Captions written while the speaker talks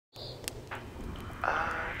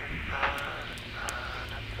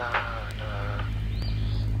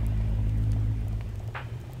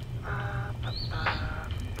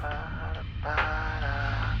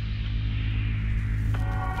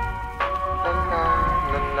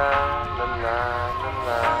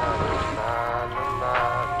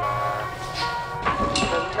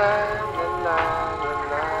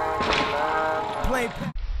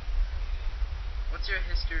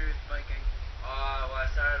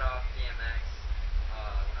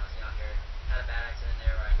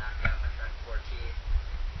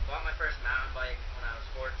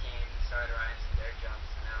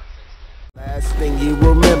thing you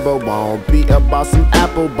remember won't be about some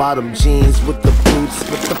apple bottom jeans with the boots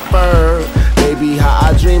with the fur. Maybe how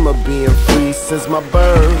I dream of being free since my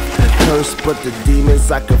birth. Cursed but the demons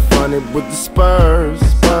I confronted with the spurs.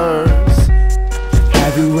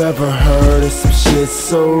 Have you ever heard of some shit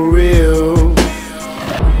so real?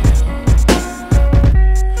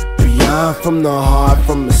 Beyond from the heart,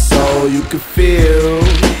 from the soul you can feel.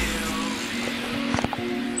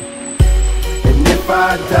 And if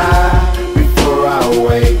I die before I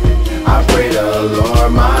wake, I pray the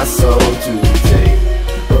Lord my soul to take.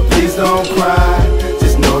 But please don't cry,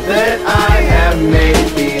 just know that I have made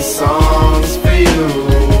these songs for you.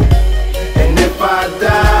 And if I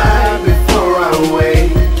die before I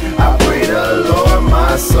wake, I pray the Lord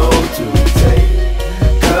my soul to take.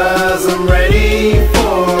 'Cause I'm ready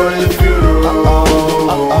for the funeral.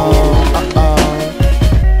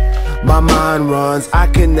 My mind runs, I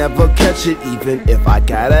can never catch it even if I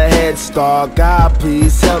got a head start. God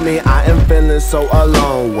please help me, I am feeling so a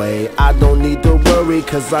long way. I don't need to worry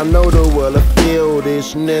 'cause I know the world will feel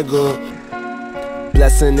this nigga.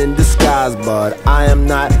 Blessing in disguise, but I am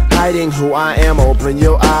not hiding who I am. Open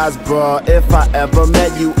your eyes, bruh. If I ever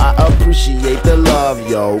met you, I appreciate the love,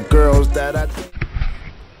 yo. Girls that I...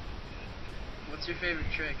 What's your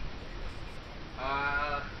favorite trick?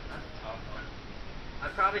 That's a tough one.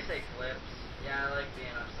 I'd probably say flips. Yeah, I like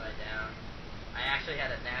being upside down. I actually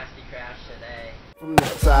had a nasty crash today. From the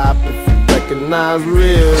top, if you recognize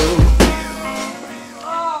real.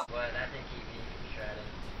 But that didn't keep me from shredding.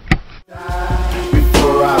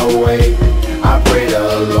 Before I wake, I pray the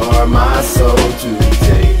Lord my soul to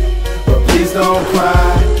take. But please don't cry,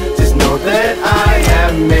 just know that I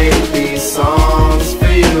have made these songs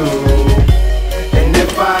for you. And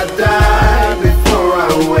if I die before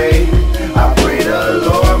I wake, I pray the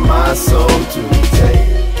Lord my soul to take.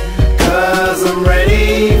 'Cause I'm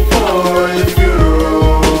ready for the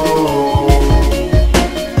funeral.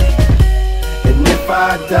 And if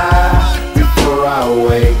I die before I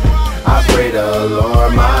wake, I pray the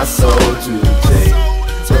Lord my soul to take.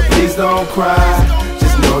 So please don't cry,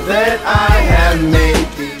 just know that I have made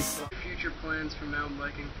these. Future plans for mountain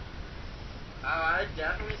biking? I'd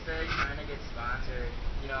definitely say trying to get sponsored.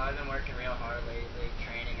 You know, I've been working real hard lately,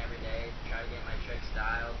 training every day to try to get my tricks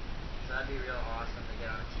dialed. So that'd be real awesome to get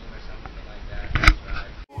on a team or something like that.